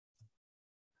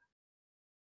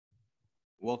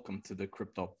Welcome to the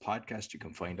Crypto Podcast. You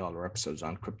can find all our episodes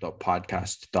on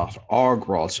cryptopodcast.org.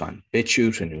 We're also on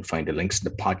BitChute, and you'll find the links in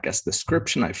the podcast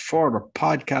description. I have further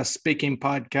podcasts, speaking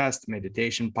podcast,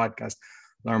 meditation podcast,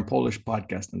 learn Polish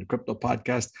podcast, and the Crypto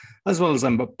Podcast, as well as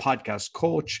I'm a podcast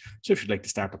coach. So if you'd like to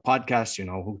start a podcast, you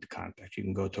know who to contact. You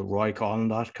can go to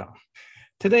roycollin.com.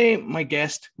 Today, my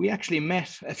guest, we actually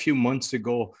met a few months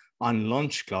ago on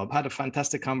Lunch Club, had a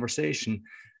fantastic conversation,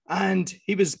 and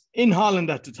he was in Holland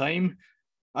at the time.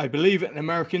 I believe an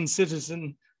American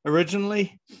citizen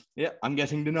originally. Yeah, I'm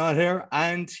getting the nod here.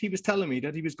 And he was telling me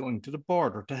that he was going to the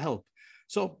border to help.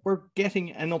 So we're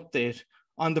getting an update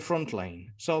on the front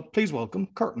line. So please welcome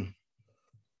Curtin.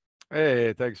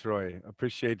 Hey, thanks, Roy.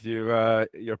 Appreciate you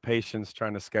your patience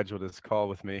trying to schedule this call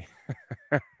with me.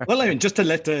 Well, I mean, just to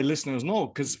let the listeners know,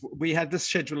 because we had this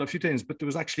schedule a few times, but there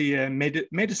was actually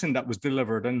medicine that was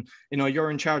delivered, and you're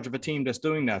in charge of a team that's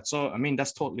doing that. So I mean,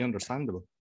 that's totally understandable.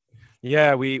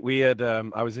 Yeah, we had.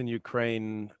 I was in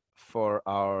Ukraine for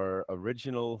our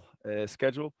original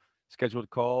scheduled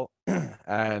call,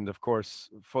 and of course,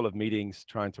 full of meetings,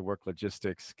 trying to work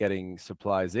logistics, getting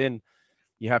supplies in.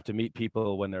 You have to meet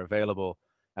people when they're available,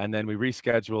 and then we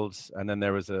rescheduled, and then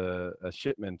there was a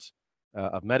shipment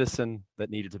of medicine that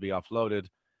needed to be offloaded,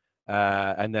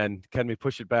 and then can we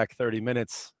push it back 30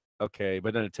 minutes? Okay,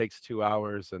 but then it takes 2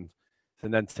 hours, and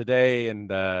then today, and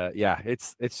yeah,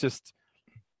 it's just.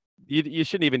 You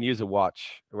shouldn't even use a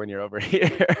watch when you're over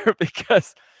here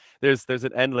because there's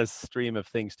an endless stream of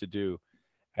things to do,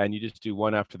 and you just do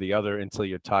one after the other until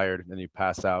you're tired, and then you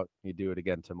pass out. You do it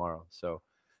again tomorrow. So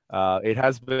it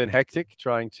has been hectic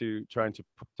trying to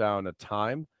put down a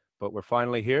time, but we're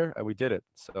finally here and we did it.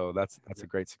 So that's a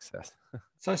great success.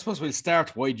 So I suppose we'll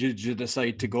start. Why did you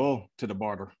decide to go to the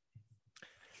border?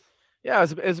 Yeah,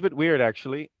 it's a bit weird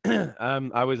actually.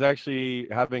 I was actually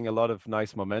having a lot of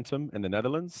nice momentum in the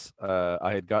Netherlands.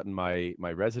 I had gotten my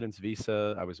residence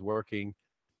visa. I was working.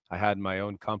 I had my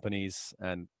own companies,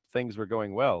 and things were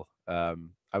going well. I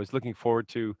was looking forward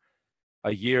to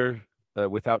a year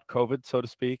without COVID, so to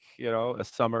speak. A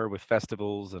summer with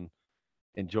festivals and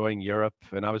enjoying Europe,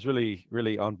 and I was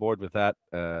really on board with that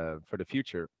for the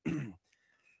future.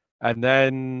 And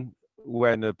then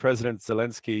when President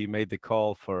Zelensky made the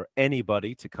call for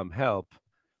anybody to come help,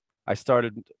 I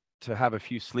started to have a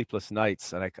few sleepless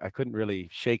nights, and I couldn't really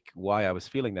shake why I was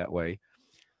feeling that way.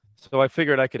 So I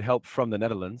figured I could help from the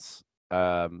Netherlands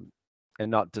and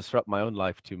not disrupt my own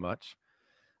life too much.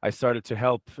 I started to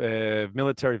help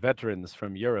military veterans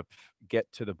from Europe get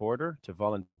to the border to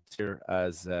volunteer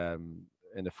as in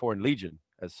the Foreign Legion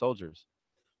as soldiers.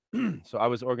 So I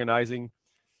was organizing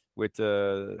with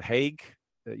the Hague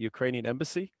Ukrainian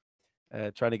embassy,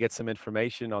 trying to get some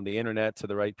information on the internet to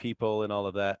the right people and all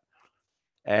of that.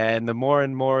 And the more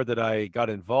and more that I got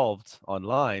involved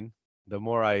online, the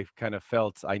more I kind of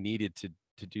felt I needed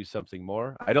to do something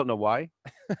more. I don't know why.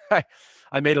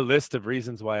 I made a list of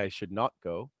reasons why I should not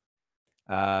go.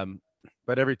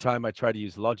 But every time I tried to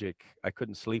use logic, I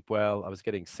couldn't sleep well. I was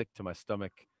getting sick to my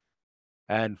stomach.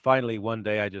 And finally, one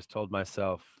day I just told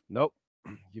myself, nope,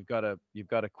 you've got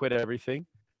to quit everything.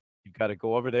 You've got to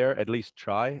go over there, at least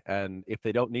try. And if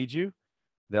they don't need you,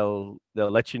 they'll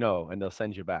let you know and they'll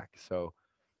send you back. So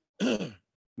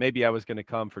maybe I was going to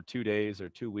come for 2 days or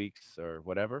 2 weeks or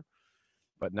whatever.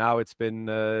 But now it's been,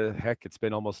 it's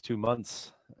been almost 2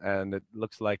 months, and it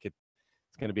looks like it's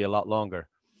going to be a lot longer.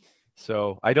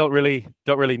 So I don't really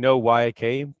know why I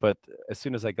came, but as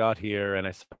soon as I got here and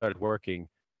I started working,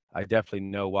 I definitely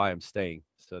know why I'm staying.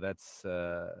 So that's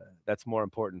more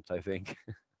important, I think.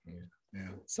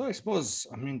 Yeah. So I suppose,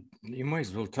 I mean, you might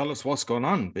as well tell us what's going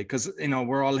on, because,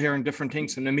 we're all hearing different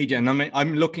things in the media, and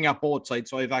I'm looking at both sides.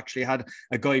 So I've actually had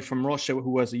a guy from Russia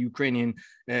who has a Ukrainian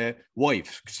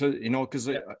wife. So, because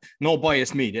no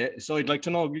bias media. So I'd like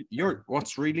to know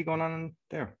what's really going on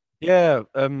there. Yeah,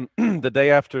 the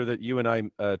day after that you and I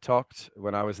talked,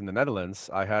 when I was in the Netherlands,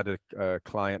 I had a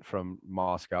client from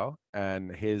Moscow, and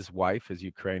his wife is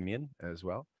Ukrainian as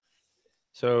well.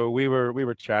 So we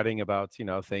were chatting about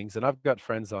things, and I've got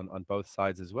friends on both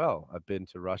sides as well. I've been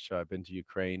to Russia, I've been to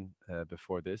Ukraine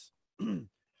before this, and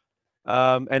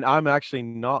I'm actually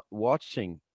not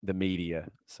watching the media.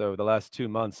 So the last 2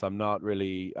 months, I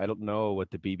don't know what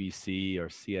the BBC or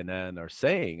CNN are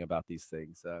saying about these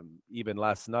things. Even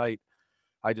last night,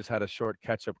 I just had a short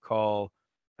catch-up call,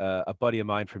 a buddy of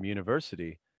mine from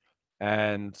university,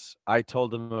 and I told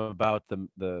them about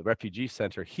the refugee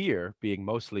center here being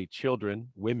mostly children,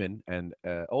 women, and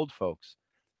old folks,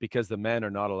 because the men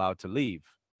are not allowed to leave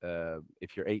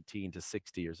if you're 18 to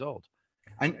 60 years old.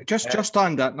 And just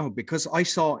on that note, because I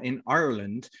saw in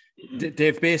Ireland,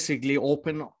 they've basically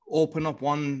opened open up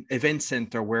one event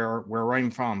center where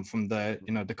I'm from the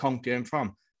the county I'm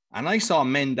from, and I saw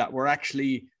men that were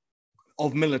actually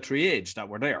of military age that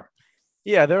were there.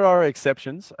 Yeah, there are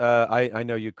exceptions. I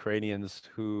know Ukrainians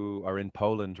who are in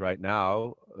Poland right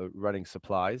now, running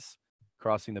supplies,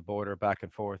 crossing the border back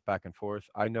and forth, back and forth.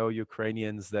 I know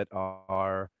Ukrainians that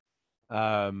are,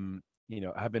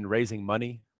 have been raising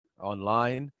money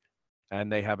online,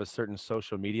 and they have a certain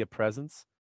social media presence,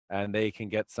 and they can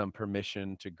get some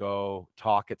permission to go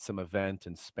talk at some event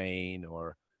in Spain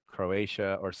or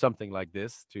Croatia or something like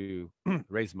this to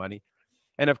raise money.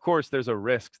 And of course, there's a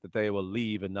risk that they will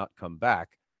leave and not come back.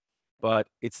 But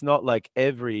it's not like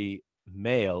every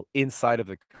male inside of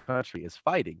the country is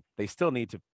fighting. They still need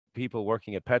to people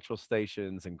working at petrol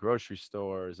stations and grocery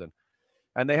stores,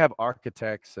 and they have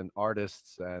architects and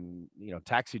artists and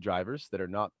taxi drivers that are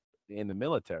not in the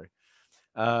military.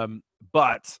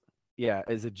 But yeah,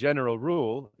 as a general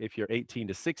rule, if you're 18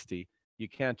 to 60, you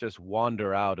can't just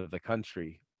wander out of the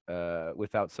country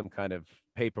without some kind of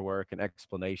paperwork and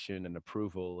explanation and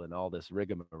approval and all this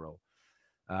rigmarole.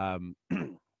 Um,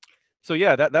 so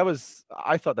yeah, that was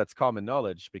I thought that's common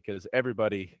knowledge because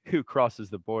everybody who crosses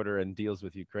the border and deals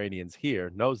with Ukrainians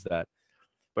here knows that.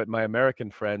 But my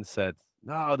American friend said,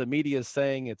 "No, the media is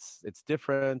saying it's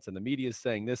different, and the media is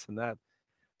saying this and that."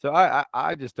 So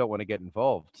I just don't want to get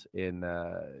involved in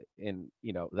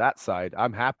that side.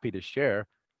 I'm happy to share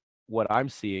what I'm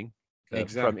seeing from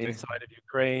Exactly. inside of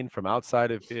Ukraine, from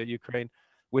outside of Ukraine,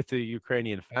 with the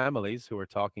Ukrainian families who are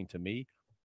talking to me.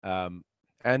 Um,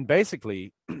 and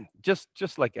basically,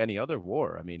 just like any other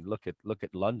war. I mean, look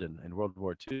at London in World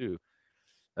War II.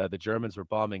 The Germans were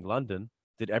bombing London.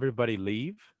 Did everybody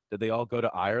leave? Did they all go to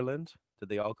Ireland? Did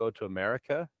they all go to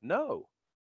America? No,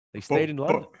 they stayed in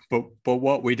London. But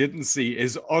what we didn't see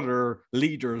is other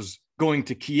leaders going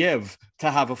to Kiev to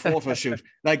have a photo shoot.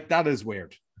 Like that is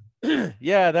weird.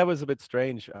 Yeah, that was a bit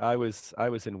strange. I was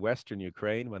in Western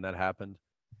Ukraine when that happened,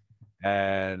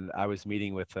 and I was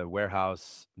meeting with a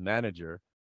warehouse manager,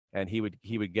 and he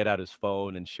would get out his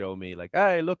phone and show me like,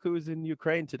 "Hey, look who's in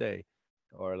Ukraine today,"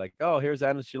 or like, "Oh, here's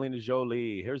Angelina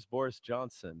Jolie, here's Boris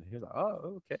Johnson." He's like,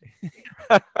 "Oh,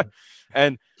 okay,"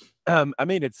 and I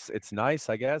mean, it's nice,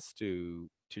 I guess, to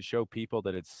show people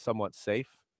that it's somewhat safe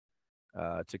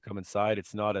to come inside.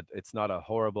 It's not a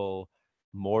horrible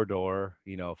Mordor,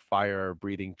 fire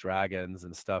breathing dragons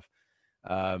and stuff.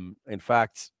 In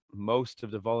fact, most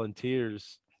of the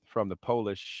volunteers from the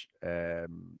Polish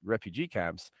refugee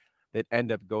camps that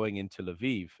end up going into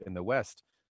Lviv in the west.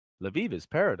 Lviv is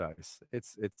paradise.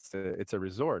 It's a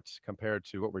resort compared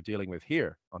to what we're dealing with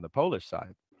here on the Polish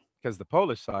side. Because the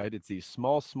Polish side, it's these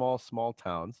small, small, small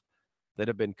towns that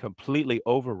have been completely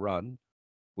overrun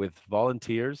with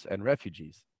volunteers and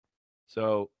refugees.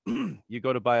 So you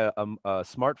go to buy a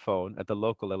smartphone at the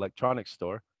local electronics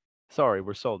store. Sorry,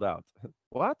 we're sold out.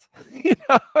 What?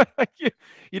 Like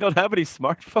you don't have any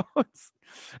smartphones?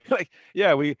 Like,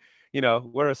 yeah,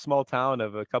 we're a small town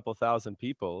of a couple thousand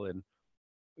people, and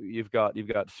you've got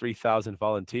 3,000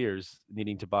 volunteers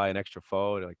needing to buy an extra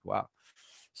phone. Like, wow.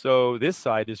 So this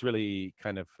side is really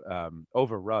kind of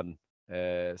overrun.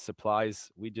 Supplies,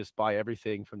 we just buy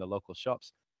everything from the local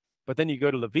shops. But then you go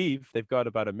to Lviv, they've got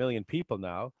about 1 million people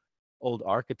now, old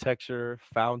architecture,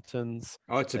 fountains,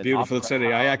 Oh, it's a an beautiful opera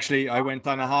city. house. I went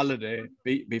on a holiday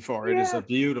before. It is a Yeah,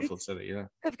 beautiful it's city. Yeah.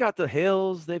 they've got the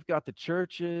hills, they've got the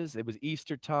churches. It was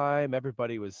Easter time.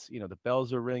 Everybody was, the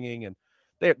bells are ringing, and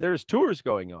there's tours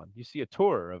going on. You see a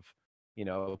tour of,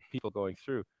 people going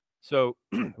through. So,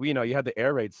 you had the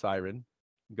air raid siren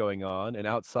going on, and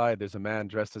outside there's a man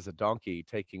dressed as a donkey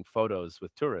taking photos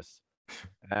with tourists.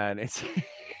 And it's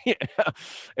yeah,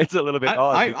 it's a little bit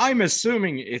odd. I'm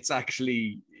assuming it's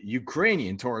actually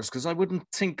Ukrainian tourists because I wouldn't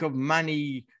think of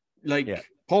many Yeah. like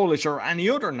Polish or any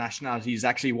other nationalities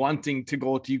actually wanting to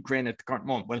go to Ukraine at the current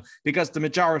moment. Well, because the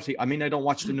majority, I mean, I don't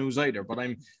watch the news either, but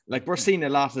I'm like, we're seeing a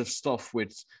lot of stuff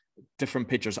with different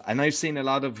pictures. And I've seen a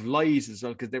lot of lies as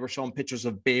well because they were showing pictures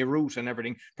of Beirut and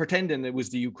everything, pretending it was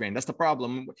the Ukraine. That's the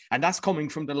problem. And that's coming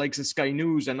from the likes of Sky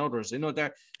News and others.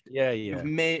 They're Yeah, you've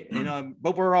yeah. made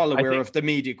but we're all I aware think of the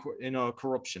media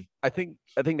corruption. I think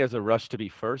there's a rush to be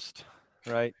first,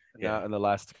 right? Yeah. Now in the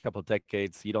last couple of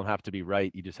decades, you don't have to be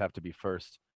right, you just have to be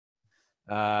first.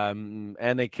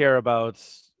 And they care about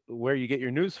where you get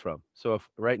your news from. So if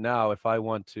right now, if I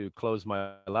want to close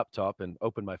my laptop and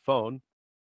open my phone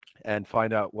and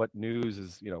find out what news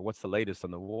is, what's the latest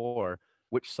on the war,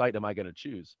 which site am I going to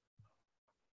choose?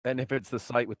 And if it's the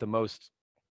site with the most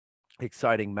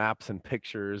exciting maps and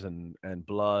pictures and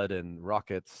blood and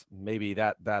rockets, maybe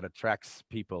that attracts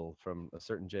people from a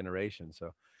certain generation.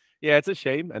 So yeah, it's a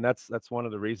shame, and that's one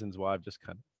of the reasons why I've just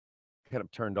kind of kind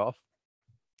of turned off.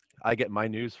 I get my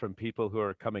news from people who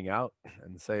are coming out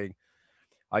and saying,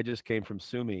 I just came from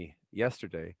Sumi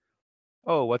yesterday.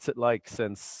 Oh, what's it like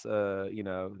since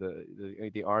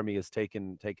the army has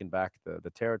taken back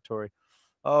the territory?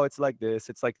 Oh, it's like this,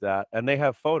 it's like that, and they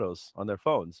have photos on their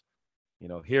phones.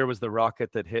 Here was the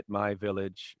rocket that hit my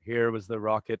village. Here was the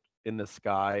rocket in the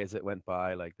sky as it went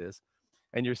by, like this,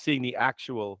 and you're seeing the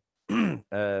actual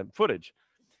footage.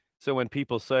 So when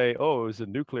people say, "Oh, it was a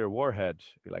nuclear warhead,"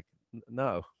 you're like,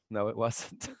 No, no, it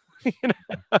wasn't." You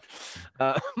know?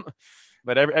 um,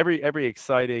 but every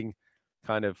exciting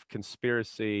kind of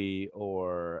conspiracy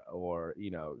or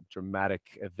dramatic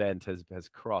event has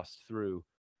crossed through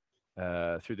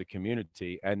the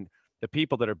community, and the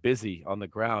people that are busy on the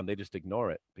ground, they just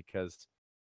ignore it because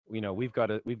we've got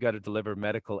to deliver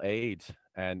medical aid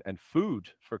and food,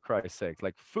 for Christ's sake.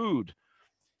 Like food,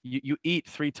 you eat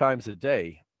 3 times a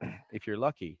day if you're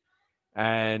lucky,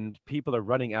 and people are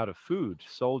running out of food.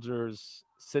 Soldiers,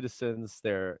 citizens,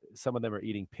 some of them are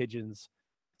eating pigeons,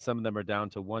 some of them are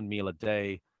down to one meal a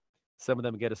day, some of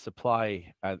them get a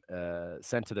supply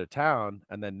sent to their town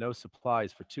and then no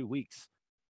supplies for 2 weeks.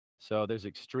 So there's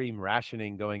extreme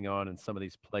rationing going on in some of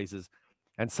these places.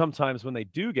 And sometimes when they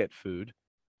do get food,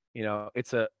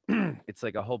 it's a it's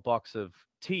like a whole box of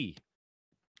tea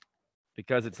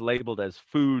because it's labeled as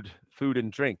food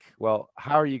and drink. Well,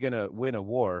 how are you going to win a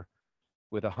war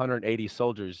with 180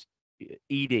 soldiers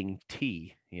eating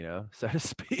tea, so to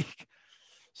speak?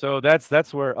 So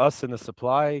that's where us in the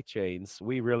supply chains,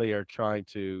 we really are trying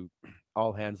to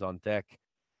all hands on deck.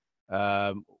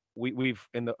 We've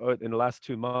in the last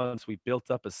 2 months, we've built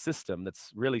up a system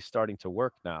that's really starting to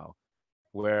work now,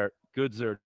 where goods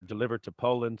are delivered to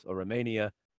Poland or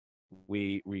Romania.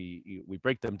 We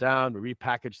break them down, we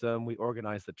repackage them, we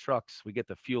organize the trucks, we get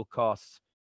the fuel costs,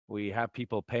 we have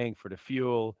people paying for the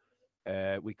fuel.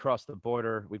 We cross the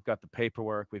border, we've got the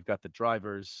paperwork, we've got the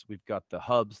drivers, we've got the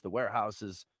hubs, the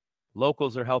warehouses.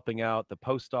 Locals are helping out, the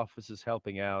post office is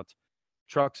helping out,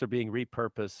 trucks are being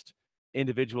repurposed,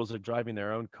 individuals are driving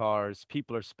their own cars,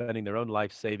 people are spending their own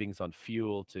life savings on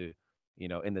fuel to,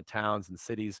 in the towns and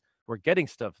cities. We're getting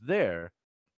stuff there,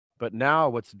 but now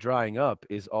what's drying up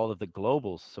is all of the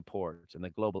global support and the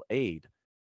global aid.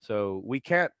 So we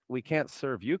can't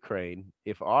serve Ukraine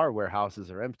if our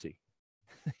warehouses are empty.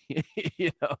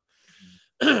 you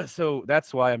So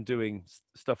that's why I'm doing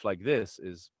stuff like this.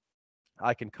 Is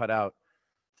I can cut out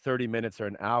 30 minutes or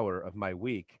an hour of my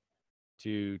week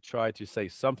to try to say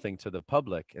something to the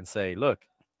public and say, look,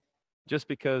 just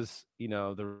because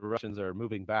the Russians are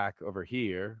moving back over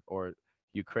here, or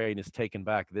Ukraine is taking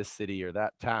back this city or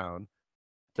that town,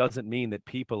 doesn't mean that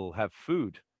people have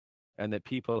food and that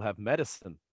people have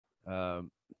medicine.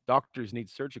 Um, Doctors need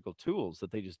surgical tools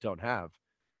that they just don't have,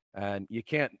 and you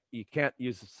can't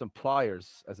use some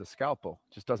pliers as a scalpel.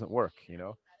 It just doesn't work.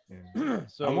 Yeah. And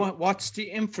So what's the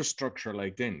infrastructure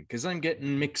like then? Because I'm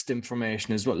getting mixed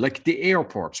information as well. Like the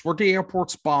airports, were the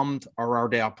airports bombed or are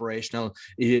they operational?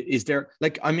 Is there,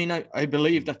 like, I mean, I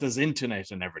believe that there's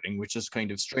internet and everything, which is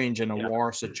kind of strange in a yeah,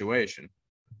 war situation.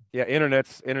 yeah,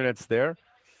 internet's there.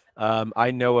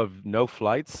 I know of no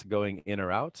flights going in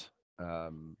or out.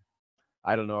 Um,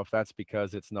 I don't know if that's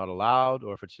because it's not allowed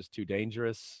or if it's just too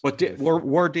dangerous But with.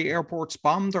 were the airports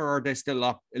bombed or are they still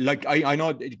up? Like, I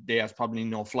know they have probably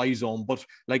no fly zone, but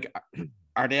like,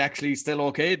 are they actually still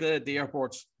okay, the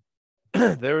airports?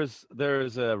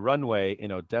 There's a runway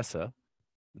in Odessa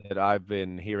that I've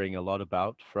been hearing a lot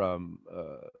about from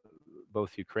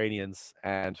both Ukrainians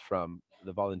and from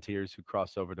the volunteers who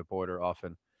cross over the border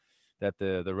often, that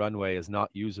the runway is not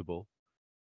usable.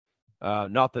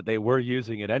 Not that they were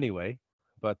using it anyway,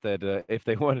 but that if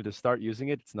they wanted to start using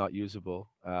it, it's not usable.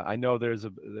 I know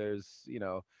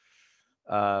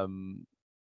um,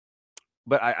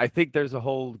 but I think there's a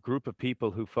whole group of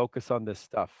people who focus on this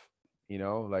stuff,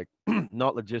 like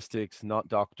not logistics, not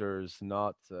doctors,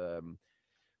 not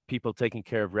people taking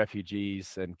care of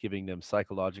refugees and giving them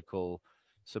psychological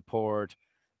support,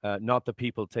 not the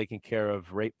people taking care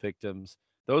of rape victims.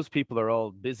 Those people are all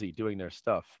busy doing their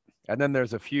stuff. And then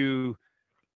there's a few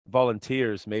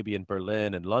volunteers, maybe in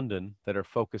Berlin and London, that are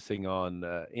focusing on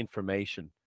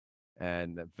information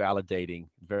and validating,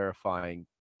 verifying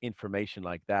information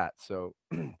like that. So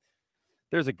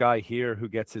there's a guy here who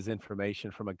gets his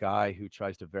information from a guy who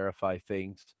tries to verify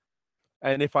things.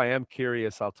 And if I am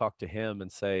curious, I'll talk to him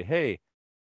and say, hey,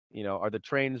 are the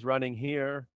trains running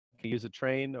here? Can you use a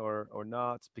train or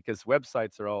not? Because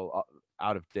websites are all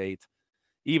out of date.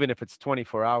 Even if it's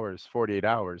 24 hours, 48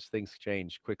 hours, things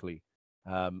change quickly.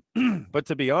 Um, but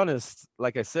to be honest,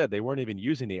 like I said, they weren't even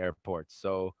using the airports.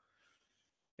 So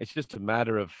it's just a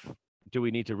matter of do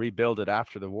we need to rebuild it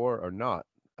after the war or not?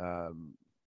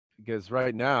 Because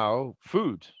right now,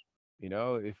 food,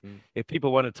 if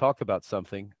people want to talk about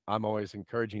something, I'm always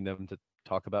encouraging them to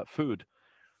talk about food,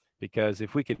 because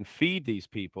if we can feed these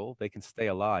people, they can stay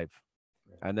alive.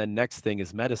 And then next thing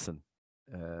is medicine,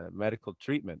 medical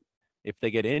treatment. If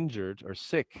they get injured or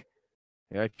sick,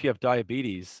 if you have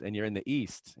diabetes and you're in the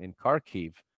east, in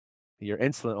Kharkiv, your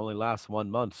insulin only lasts 1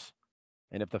 month.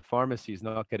 And if the pharmacy is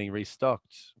not getting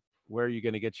restocked, where are you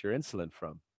going to get your insulin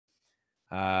from?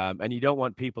 And you don't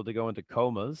want people to go into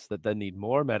comas that then need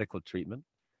more medical treatment.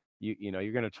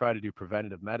 You're going to try to do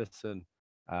preventative medicine.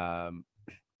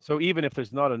 So even if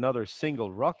there's not another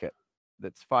single rocket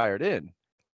that's fired in,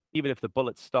 even if the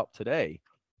bullets stop today,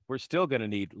 we're still going to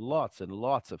need lots and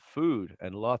lots of food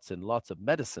and lots of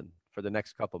medicine for the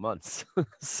next couple months.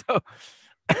 So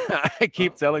I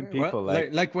keep telling people,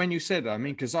 like when you said, I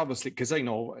mean, because obviously, because I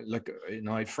know,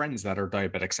 I have friends that are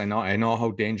diabetics. I know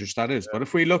how dangerous that is. But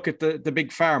if we look at the big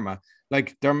pharma,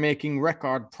 like they're making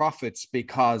record profits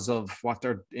because of what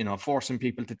they're, forcing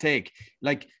people to take.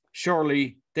 Like,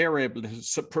 surely they're able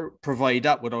to provide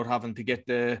that without having to get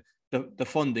the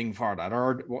funding for that,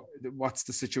 or what's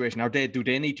the situation? Do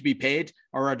they need to be paid,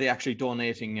 or are they actually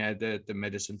donating the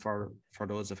medicine for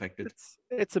those affected?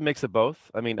 It's a mix of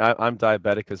both. I mean, I'm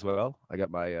diabetic as well. I got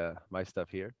my stuff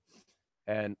here,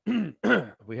 and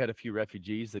we had a few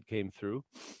refugees that came through,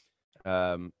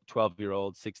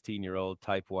 12-year-old, 16-year-old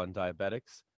type 1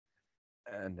 diabetics,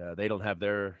 and they don't have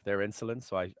their insulin,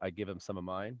 so I give them some of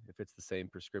mine if it's the same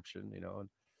prescription, and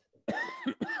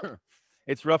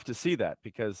it's rough to see that,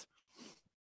 because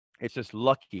it's just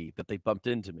lucky that they bumped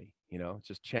into me, it's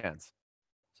just chance.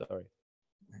 Sorry.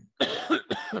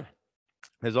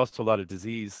 There's also a lot of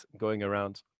disease going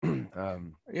around.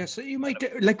 Yeah, so you might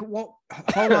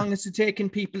how long is it taking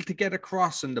people to get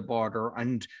across in the border?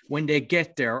 And when they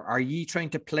get there, are you trying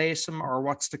to place them, or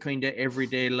what's the kind of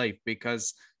everyday life?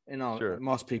 Because, Sure.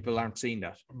 most people aren't seeing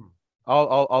that.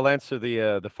 I'll answer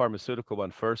the pharmaceutical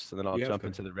one first, and then I'll jump Okay.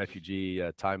 into the refugee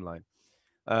timeline.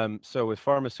 So with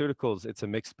pharmaceuticals, it's a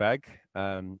mixed bag.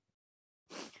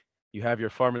 You have your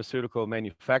pharmaceutical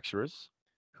manufacturers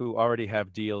who already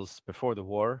have deals before the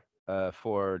war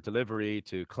for delivery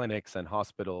to clinics and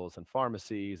hospitals and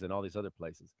pharmacies and all these other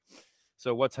places.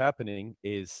 So what's happening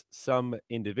is some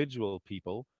individual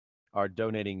people are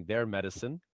donating their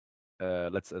medicine,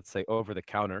 let's say over the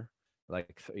counter,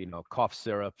 like cough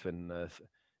syrup and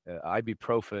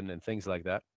ibuprofen and things like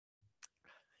that.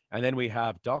 And then we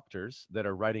have doctors that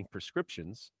are writing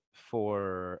prescriptions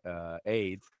for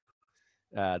aides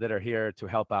that are here to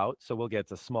help out. So we'll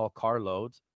get a small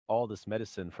carload, all this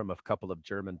medicine from a couple of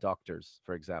German doctors,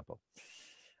 for example.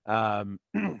 And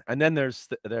then those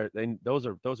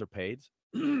are paid.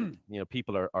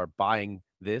 People are buying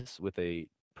this with a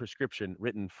prescription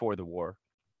written for the war.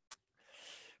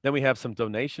 Then we have some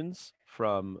donations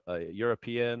from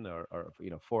European or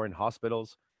foreign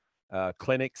hospitals,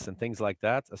 clinics and things like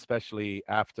that, especially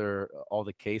after all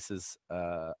the cases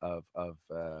of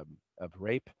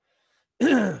rape.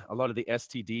 A lot of the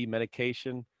STD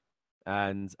medication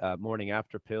and morning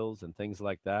after pills and things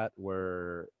like that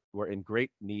were in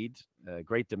great need,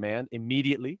 great demand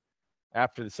immediately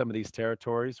after some of these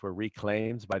territories were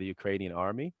reclaimed by the Ukrainian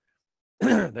army.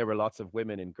 There were lots of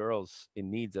women and girls in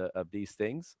need of these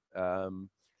things.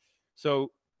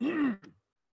 So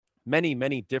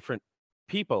many different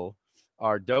people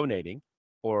are donating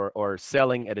or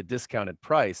selling at a discounted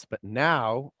price. But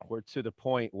now we're to the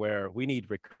point where we need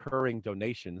recurring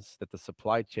donations that the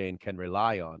supply chain can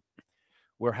rely on.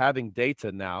 We're having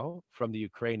data now from the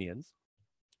Ukrainians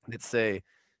that say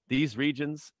these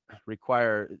regions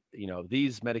require,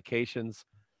 these medications.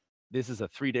 This is a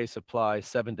 3-day supply,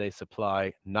 7-day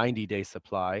supply, 90-day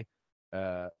supply,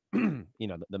 the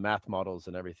math models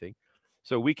and everything.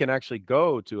 So we can actually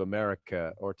go to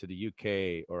America or to the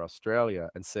UK or Australia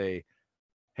and say,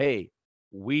 hey,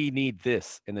 we need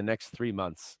this in the next 3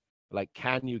 months. Like,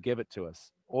 can you give it to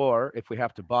us? Or if we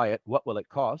have to buy it, what will it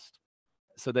cost?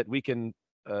 So that we can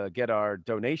get our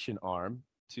donation arm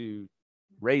to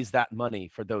raise that money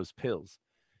for those pills.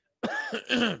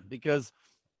 Because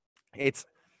it's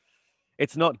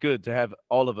not good to have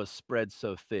all of us spread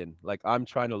so thin. Like, I'm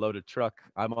trying to load a truck.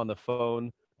 I'm on the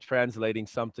phone translating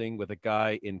something with a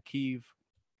guy in Kiev.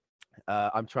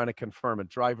 I'm trying to confirm a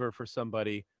driver for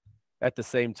somebody. At the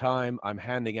same time, I'm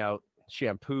handing out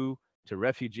shampoo to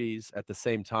refugees. At the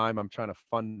same time, I'm trying to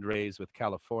fundraise with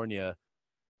California.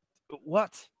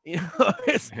 What?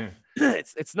 It's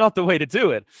not the way to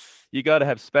do it. You got to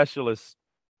have specialists,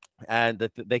 and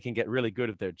that they can get really good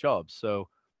at their jobs. So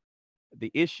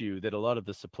the issue that a lot of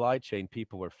the supply chain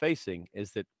people were facing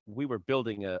is that we were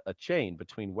building a chain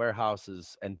between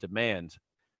warehouses and demand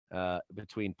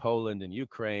between Poland and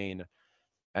Ukraine.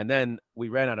 And then we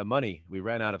ran out of money, we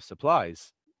ran out of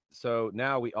supplies. So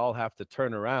now we all have to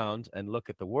turn around and look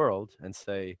at the world and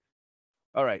say,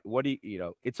 all right, what do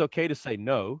it's okay to say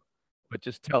no, but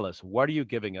just tell us, what are you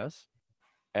giving us?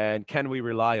 And can we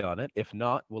rely on it? If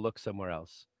not, we'll look somewhere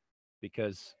else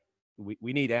because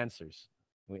we need answers.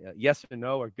 Yes or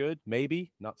no are good,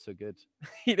 maybe not so good.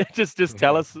 Just Yeah.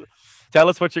 tell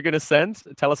us what you're going to send,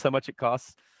 tell us how much it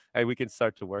costs, and we can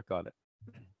start to work on it.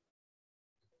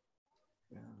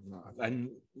 Yeah, no, and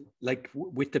like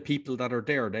with the people that are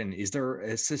there, then is there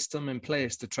a system in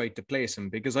place to try to place them?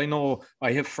 Because I know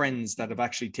I have friends that have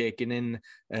actually taken in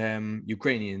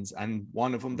Ukrainians, and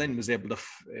one of them then was able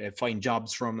to find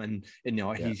jobs from, and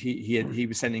Yeah. he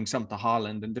was sending some to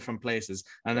Holland and different places.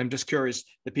 And I'm just curious,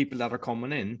 the people that are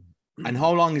coming in. And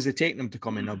how long is it taking them to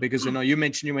come in now? Because you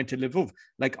mentioned you went to Lviv.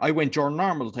 Like I went during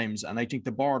normal times, and I think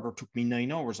the border took me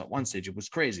 9 hours at one stage. It was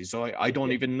crazy. So I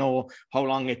don't even know how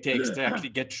long it takes to actually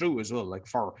get through as well. Like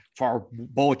for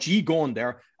both you going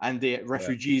there and the Yeah.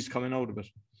 refugees coming out of it.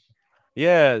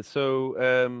 Yeah, so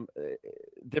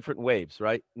different waves,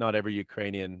 right? Not every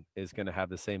Ukrainian is going to have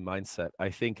the same mindset. I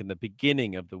think in the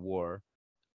beginning of the war,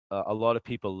 a lot of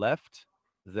people left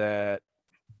that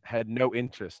had no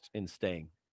interest in staying.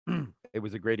 It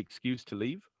was a great excuse to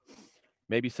leave.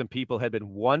 Maybe some people had been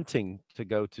wanting to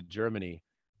go to Germany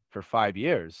for 5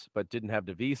 years, but didn't have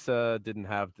the visa, didn't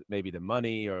have maybe the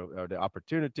money or the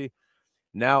opportunity.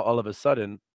 Now, all of a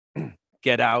sudden,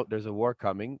 get out, there's a war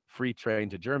coming, free train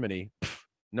to Germany. Pff,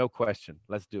 no question,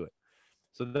 let's do it.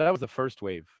 So that was the first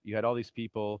wave. You had all these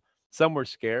people, some were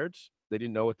scared, they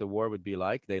didn't know what the war would be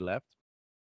like, they left.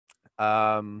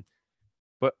 Um,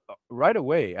 but right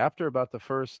away, after about the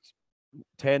first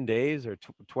 10 days or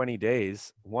 20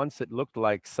 days, once it looked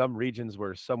like some regions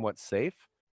were somewhat safe,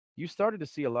 you started to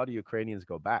see a lot of Ukrainians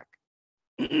go back.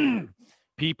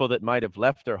 People that might have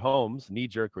left their homes, knee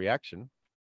jerk reaction,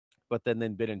 but then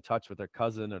they'd been in touch with their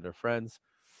cousin or their friends,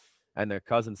 and their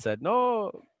cousin said,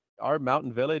 "No, our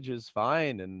mountain village is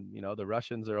fine, and the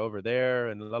Russians are over there,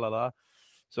 and la la la."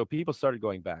 So people started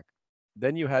going back.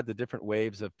 Then you had the different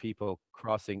waves of people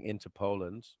crossing into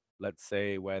Poland. Let's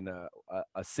say when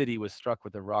a city was struck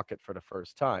with a rocket for the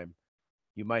first time,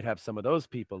 you might have some of those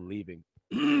people leaving.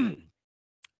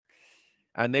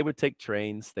 And they would take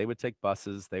trains, they would take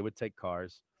buses, they would take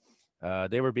cars.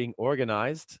 They were being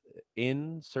organized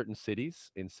in certain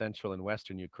cities in central and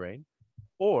western Ukraine,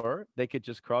 or they could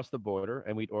just cross the border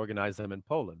and we'd organize them in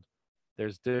Poland.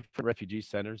 There's different refugee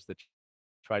centers that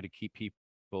try to keep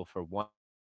people for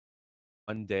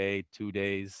 1 day, 2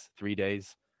 days, 3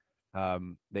 days.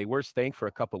 They were staying for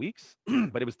a couple weeks,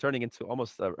 but it was turning into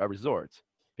almost a resort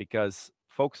because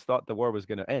folks thought the war was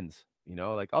going to end.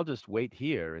 Like I'll just wait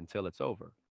here until it's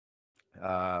over.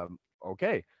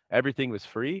 Okay, everything was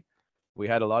free. We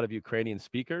had a lot of Ukrainian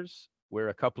speakers. We're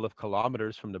a couple of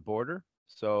kilometers from the border,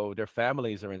 so their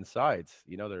families are inside.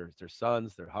 Their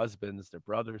sons, their husbands, their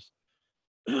brothers.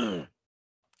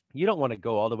 You don't want to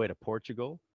go all the way to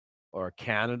Portugal or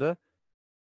Canada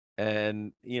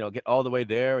and get all the way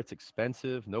there. It's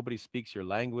expensive, nobody speaks your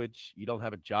language, you don't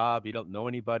have a job, you don't know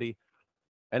anybody,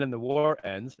 and then the war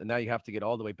ends and now you have to get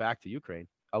all the way back to Ukraine.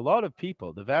 A lot of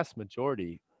people, the vast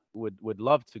majority, would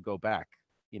love to go back.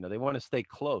 They want to stay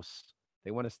close,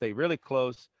 they want to stay really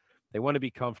close, they want to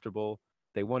be comfortable,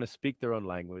 they want to speak their own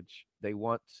language, they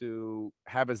want to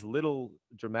have as little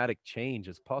dramatic change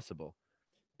as possible.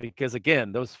 Because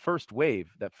again, that first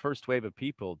wave of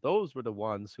people, those were the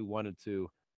ones who wanted to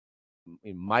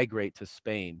migrate to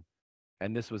Spain,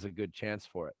 and this was a good chance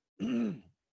for it.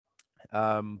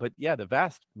 But yeah, the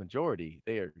vast majority,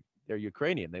 they're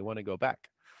Ukrainian. They want to go back.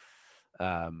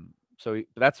 So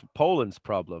that's Poland's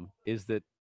problem, is that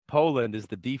Poland is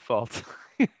the default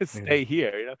Yeah. stay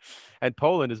here, and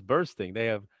Poland is bursting. They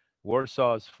have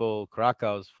Warsaw is full,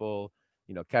 Krakow is full,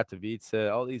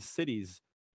 Katowice, all these cities.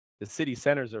 The city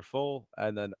centers are full,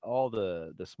 and then all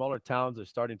the smaller towns are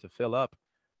starting to fill up.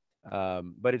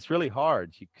 But it's really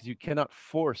hard because you cannot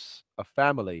force a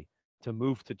family to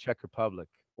move to Czech Republic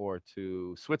or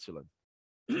to Switzerland.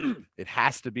 It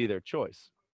has to be their choice.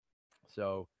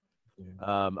 So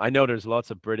Yeah. I know there's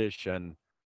lots of British and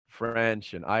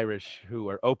French and Irish who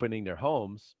are opening their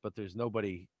homes, but there's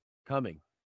nobody coming.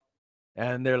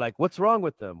 And they're like, what's wrong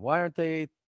with them? Why aren't they,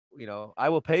 I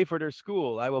will pay for their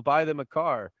school. I will buy them a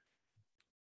car.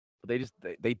 But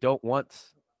they don't want,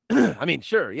 I mean,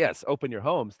 sure, yes, open your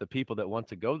homes. The people that want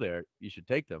to go there, you should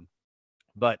take them.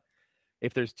 But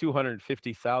if there's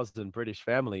 250,000 British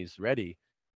families ready,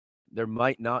 there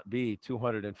might not be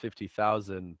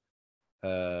 250,000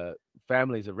 uh,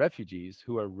 families of refugees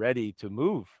who are ready to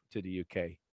move to the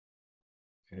UK,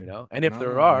 Yeah. and if No,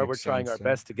 there no, it are, we're makes trying our sense.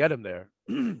 Yeah. best to get them there.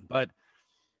 But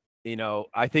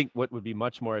I think what would be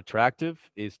much more attractive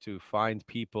is to find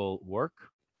people work,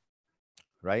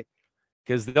 right?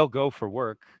 Because they'll go for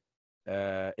work.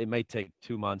 It may take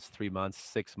 2 months, 3 months,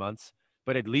 6 months,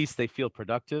 but at least they feel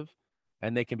productive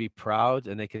and they can be proud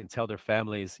and they can tell their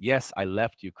families, yes, I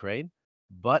left Ukraine,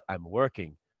 but I'm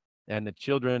working. And the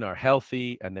children are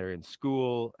healthy and they're in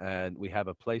school and we have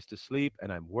a place to sleep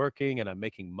and I'm working and I'm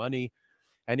making money.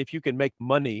 And if you can make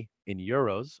money in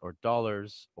euros or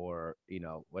dollars or,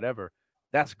 whatever,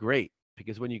 that's great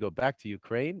because when you go back to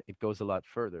Ukraine, it goes a lot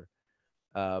further.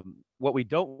 What we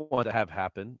don't want to have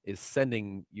happen is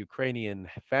sending Ukrainian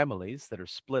families that are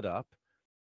split up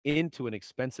into an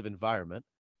expensive environment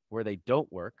where they don't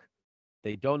work,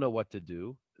 they don't know what to do,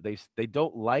 they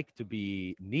don't like to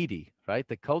be needy, right?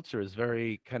 The culture is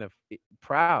very kind of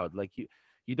proud. Like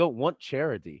you don't want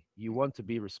charity, you want to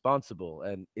be responsible,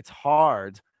 and it's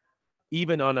hard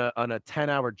even on a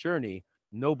 10-hour journey.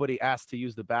 Nobody asks to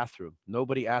use the bathroom,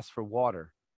 nobody asks for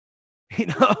water, you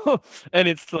know and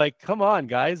it's like, come on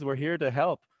guys, we're here to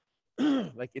help.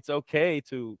 Like it's okay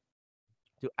to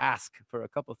ask for a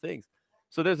couple things.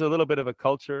 So there's a little bit of a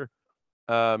culture.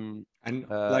 um And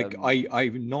like um I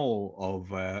know of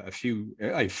a few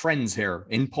I have friends here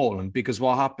in Poland because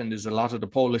what happened is a lot of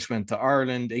the Polish went to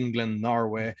Ireland, England,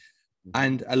 Norway, mhm.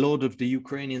 and a load of the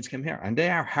Ukrainians came here, and they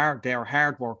are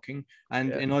hardworking, and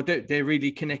Yeah. they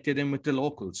really connected in with the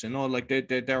locals. Like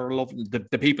they're lovely.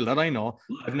 The people that I know,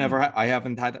 I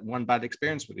haven't had one bad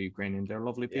experience with the Ukrainian. They're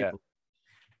lovely Yeah. people.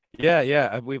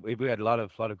 Yeah. We had a lot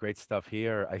of great stuff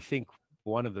here. I think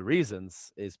one of the reasons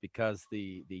is because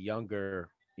the younger,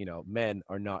 men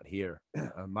are not here.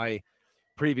 My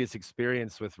previous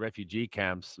experience with refugee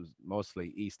camps was mostly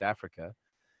East Africa.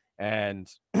 And,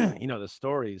 the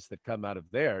stories that come out of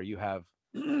there, you have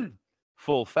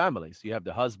full families. You have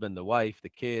the husband, the wife,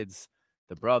 the kids,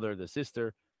 the brother, the sister,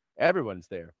 everyone's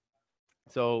there.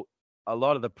 So a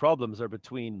lot of the problems are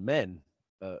between men,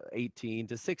 18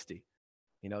 to 60.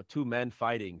 Two men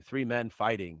fighting, three men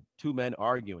fighting, two men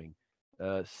arguing,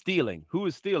 stealing. Who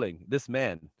is stealing? This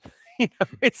man.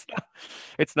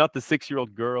 It's not the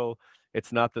 6-year-old girl.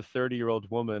 It's not the 30-year-old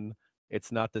woman.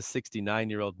 It's not the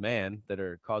 69-year-old man that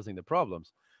are causing the problems.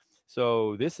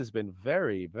 So this has been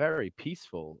very, very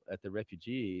peaceful at the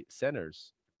refugee centers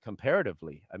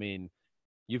comparatively. I mean,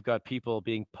 you've got people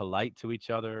being polite to each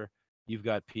other. You've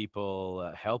got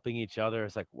people helping each other.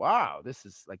 It's like, wow, this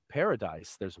is like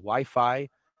paradise. There's Wi-Fi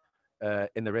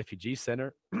in the refugee center.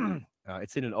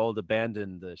 It's in an old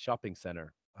abandoned shopping center.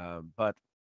 But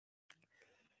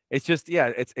it's just, yeah,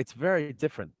 it's very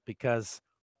different because,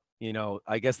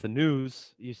 I guess the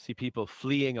news, you see people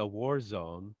fleeing a war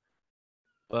zone.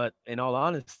 But in all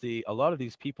honesty, a lot of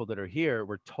these people that are here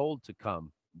were told to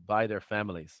come by their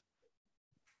families,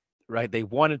 right? They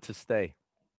wanted to stay,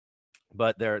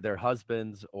 but their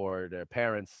husbands or their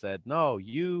parents said, "No,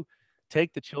 you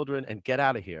take the children and get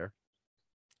out of here.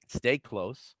 Stay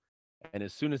close, and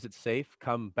as soon as it's safe,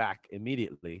 come back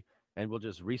immediately, and we'll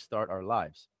just restart our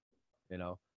lives." You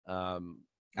know. Um,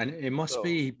 And it must so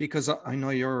be because I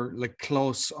know you're like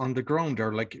close on the ground,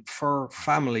 or like for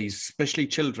families, especially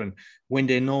children, when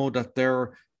they know that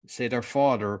their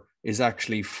father is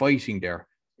actually fighting there,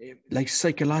 like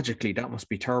psychologically, that must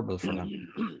be terrible for them.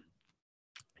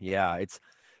 yeah,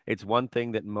 it's one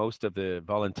thing that most of the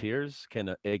volunteers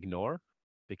can ignore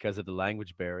because of the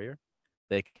language barrier.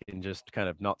 They can just kind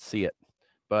of not see it.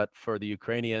 But for the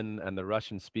Ukrainian and the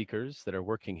Russian speakers that are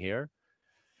working here,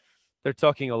 they're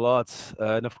talking a lot,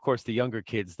 and of course, the younger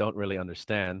kids don't really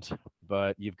understand.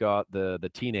 But you've got the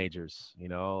teenagers,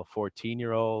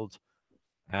 14-year-old,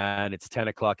 and it's 10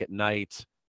 o'clock at night,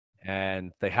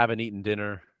 and they haven't eaten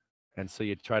dinner, and so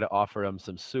you try to offer them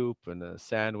some soup and a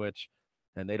sandwich,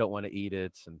 and they don't want to eat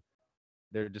it, and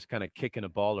they're just kind of kicking a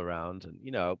ball around. And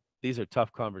these are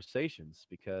tough conversations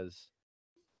because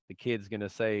the kid's going to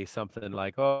say something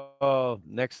like, "Oh,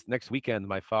 next weekend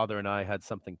my father and I had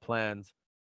something planned,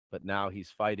 but now he's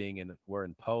fighting and we're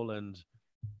in Poland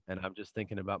and I'm just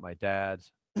thinking about my dad."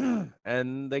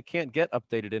 And they can't get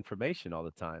updated information all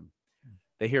the time.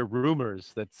 They hear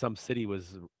rumors that some city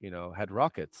had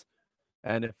rockets.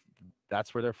 And if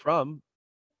that's where they're from,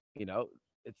 you know,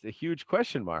 it's a huge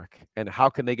question mark. And how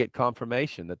can they get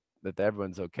confirmation that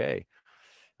everyone's okay?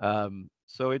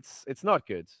 So it's not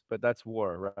good, but that's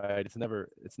war, right? It's never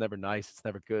nice. It's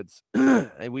never good.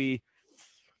 And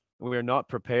we're not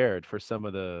prepared for some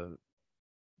of the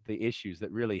issues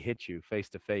that really hit you face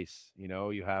to face.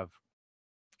 You have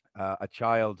a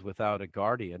child without a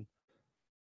guardian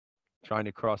trying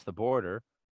to cross the border,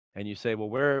 and you say, well,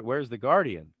 where's the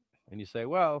guardian? And you say,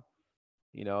 well,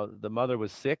 the mother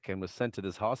was sick and was sent to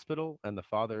this hospital, and the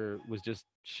father was just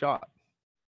shot.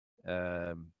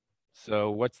 Um,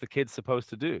 so what's the kid supposed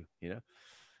to do?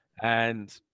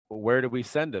 And where do we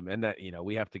send them? And that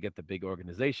we have to get the big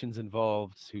organizations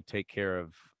involved who take care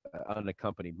of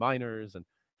unaccompanied minors, and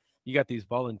you got these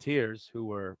volunteers who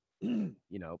were,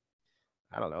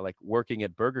 I don't know, like working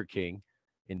at Burger King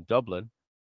in Dublin,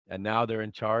 and now they're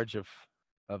in charge of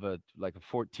a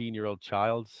 14-year-old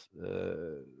child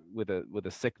with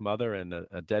a sick mother and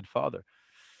a dead father,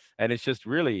 and it's just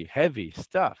really heavy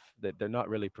stuff that they're not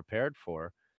really prepared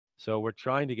for. So we're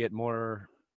trying to get more,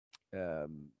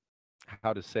 um,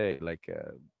 how to say, like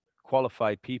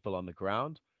qualified people on the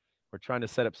ground. We're trying to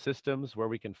set up systems where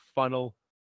we can funnel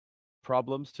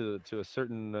problems to a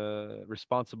certain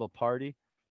responsible party,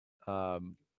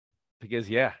 um, because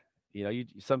yeah, you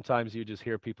sometimes you just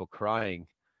hear people crying,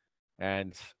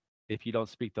 and if you don't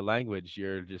speak the language,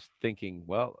 you're just thinking,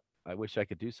 well, I wish I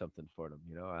could do something for them.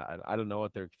 I don't know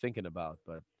what they're thinking about,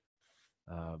 but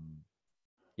um,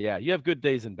 yeah, you have good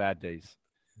days and bad days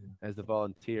as the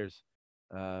volunteers.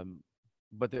 Um,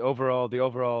 but the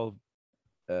overall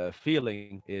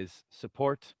feeling is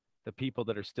support the people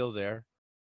that are still there,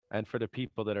 and for the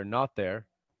people that are not there,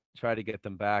 try to get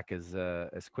them back as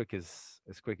quick as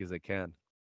they can.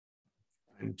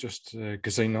 And just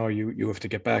because I know you have to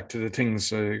get back to the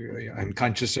things, I'm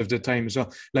conscious of the time as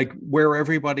well. Like where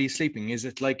everybody's sleeping, is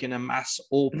it like in a mass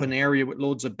open area with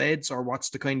loads of beds, or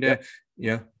what's the kind Yep, of?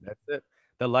 Yeah, that's it.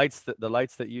 The lights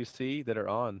that you see that are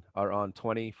on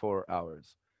 24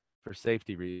 hours for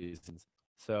safety reasons.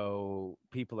 So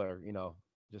people are,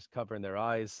 just covering their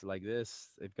eyes like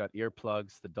this. They've got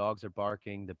earplugs. The dogs are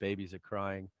barking. The babies are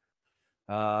crying.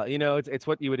 It's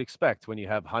what you would expect when you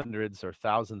have hundreds or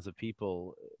thousands of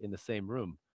people in the same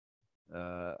room.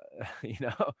 Uh, you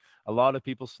know, a lot of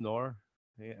people snore,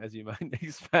 as you might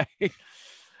expect.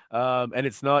 And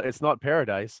it's not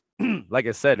paradise. Like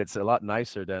I said, it's a lot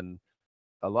nicer than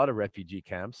a lot of refugee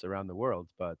camps around the world,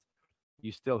 but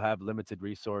you still have limited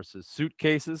resources.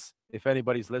 Suitcases, if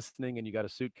anybody's listening and you got a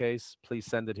suitcase, please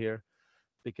send it here,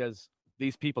 because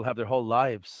these people have their whole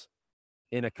lives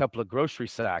in a couple of grocery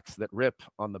sacks that rip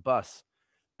on the bus.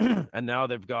 And now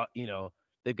they've got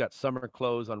summer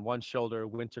clothes on one shoulder,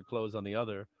 winter clothes on the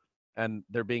other, and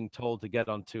they're being told to get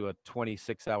onto a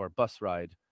 26-hour bus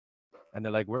ride. And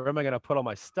they're like, where am I going to put all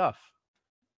my stuff?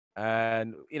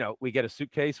 And we get a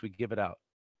suitcase, we give it out.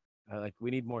 Like,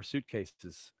 we need more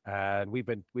suitcases, and we've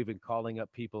been calling up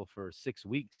people for 6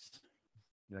 weeks.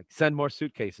 Like, send more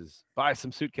suitcases, buy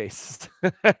some suitcases.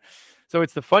 So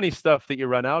it's the funny stuff that you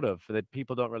run out of that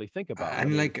people don't really think about.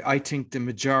 and like I think the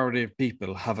majority of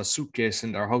people have a suitcase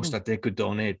in their house Mm, that they could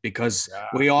donate because yeah,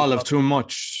 we we'd all have love too it.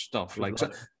 much stuff. We'd Like so,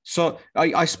 love it. so I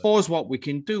Love it. suppose what we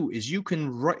can do is you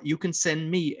can send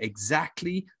me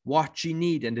exactly what you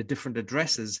need and the different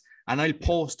addresses, and I'll Yeah,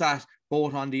 post that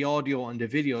both on the audio and the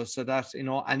video so that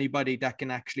anybody that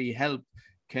can actually help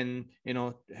can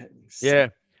yeah,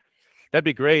 that'd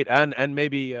be great. And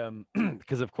maybe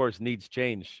because of course needs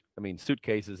change. I mean,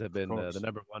 suitcases have of been the course.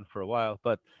 number one for a while,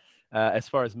 but as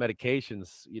far as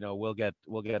medications, we'll get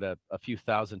a few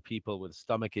thousand people with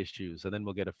stomach issues, and then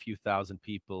we'll get a few thousand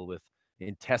people with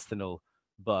intestinal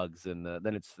bugs, and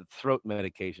then it's the throat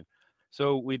medication.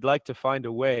 So we'd like to find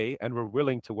a way, and we're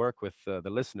willing to work with the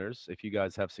listeners if you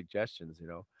guys have suggestions.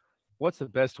 What's the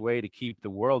best way to keep the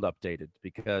world updated?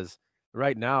 Because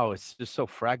right now it's just so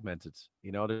fragmented.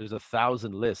 There's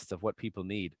 1,000 lists of what people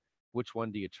need. Which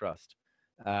one do you trust?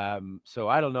 So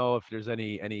I don't know if there's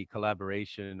any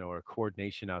collaboration or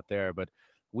coordination out there, but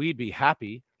we'd be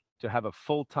happy to have a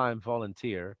full-time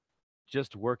volunteer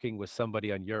just working with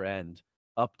somebody on your end,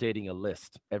 updating a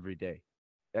list every day.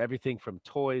 Everything from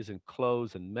toys and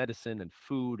clothes and medicine and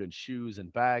food and shoes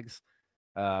and bags,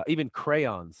 even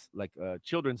crayons, like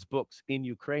children's books in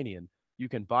Ukrainian. You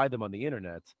can buy them on the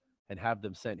internet and have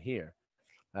them sent here.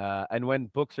 And when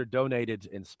books are donated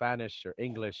in Spanish or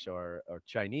English or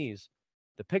Chinese,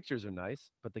 the pictures are nice,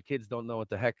 but the kids don't know what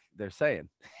the heck they're saying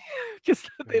because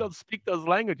they Yeah. don't speak those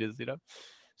languages.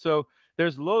 So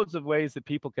there's loads of ways that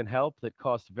people can help that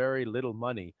cost very little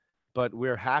money, but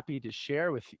we're happy to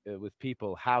share with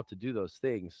people how to do those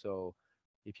things. So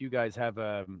if you guys have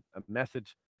a method,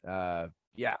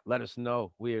 yeah, let us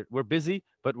know. We're busy,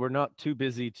 but we're not too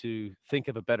busy to think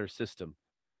of a better system,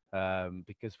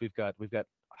 because we've got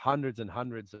hundreds and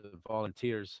hundreds of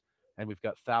volunteers, and we've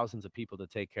got thousands of people to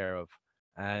take care of.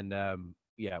 And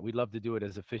yeah, we'd love to do it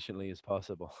as efficiently as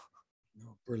possible.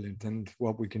 No, brilliant. And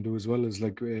what we can do as well is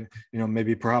like,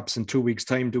 maybe perhaps in 2 weeks'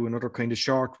 time, do another kind of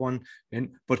short one.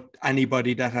 But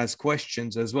anybody that has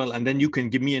questions as well, and then you can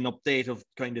give me an update of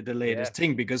kind of the latest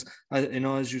thing, because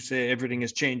as you say, everything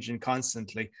is changing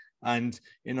constantly. And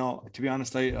to be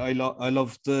honest, I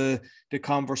love the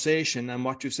conversation and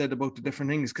what you said about the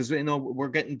different things, because we're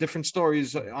getting different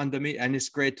stories on the meet, and it's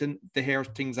great to hear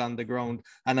things on the ground.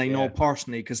 And I know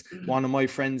personally, because one of my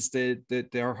friends,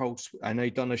 their house, and I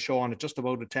done a show on it, just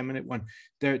about a 10-minute one.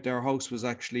 Their house was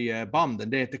actually bombed,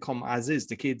 and they had to come as is,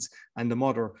 the kids and the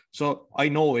mother. So I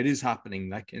know it is happening.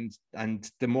 Like,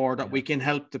 and the more that we can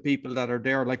help the people that are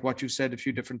there, like what you said, a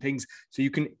few different things. So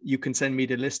you can send me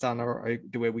the list on, or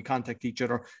the way we contact each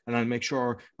other, and I'll make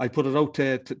sure I put it out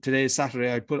to today is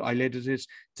Saturday. I edited it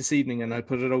this evening, and I'll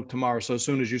put it out tomorrow. So as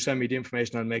soon as you send me the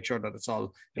information, I'll make sure that it's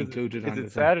all included. Because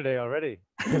it's Saturday already.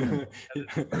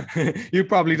 You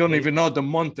probably don't even know the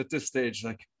month at this stage.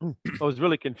 Like, it was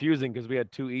really confusing because we had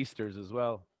 2 Easters as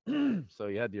well. So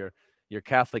you had your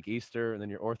Catholic Easter and then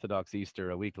your Orthodox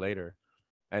Easter a week later.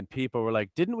 And people were like,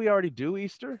 didn't we already do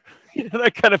Easter?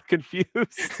 They're kind of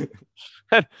confused.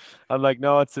 And I'm like,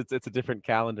 no, it's a different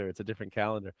calendar. It's a different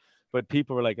calendar. But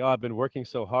people were like, oh, I've been working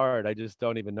so hard. I just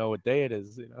don't even know what day it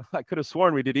is. I could have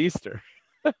sworn we did Easter.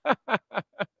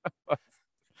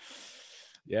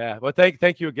 Yeah. Well,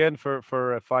 thank you again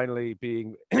for finally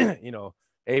being,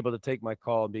 able to take my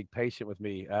call and being patient with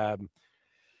me.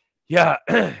 Yeah,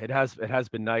 it has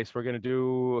been nice. We're gonna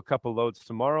do a couple loads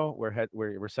tomorrow.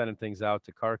 We're sending things out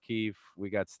to Kharkiv. We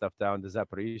got stuff down to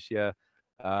Zaporizhia.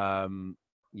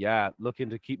 Yeah, looking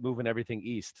to keep moving everything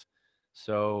east.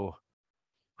 So,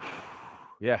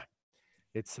 yeah,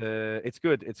 it's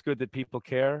good. It's good that people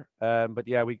care. But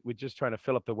yeah, we're just trying to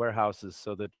fill up the warehouses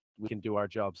so that we can do our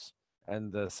jobs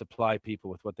and supply people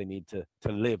with what they need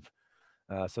to live.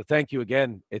 So thank you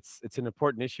again. It's an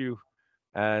important issue.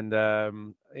 And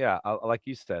like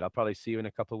you said, I'll probably see you in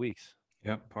a couple of weeks.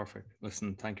 Yeah, perfect.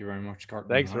 Listen, thank you very much, Curtin.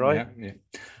 Thanks, Roy. Yeah.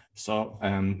 So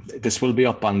this will be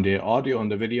up on the audio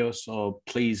and the video. So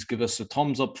please give us a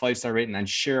thumbs up, 5-star rating, and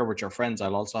share with your friends.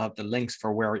 I'll also have the links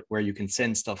for where you can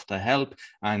send stuff to help,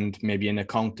 and maybe an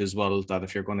account as well, that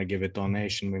if you're going to give a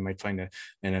donation, we might find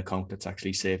an account that's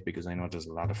actually safe, because I know there's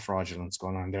a lot of fraudulence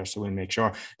going on there. So we'll make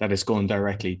sure that it's going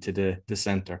directly to the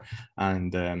center.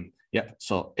 And yeah,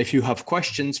 so if you have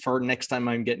questions for next time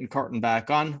I'm getting Curtin back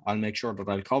on, I'll make sure that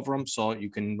I'll cover them. So you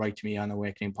can write to me on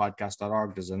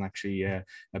awakeningpodcast.org. There's actually a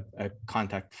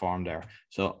contact form there.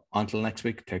 So until next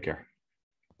week, take care.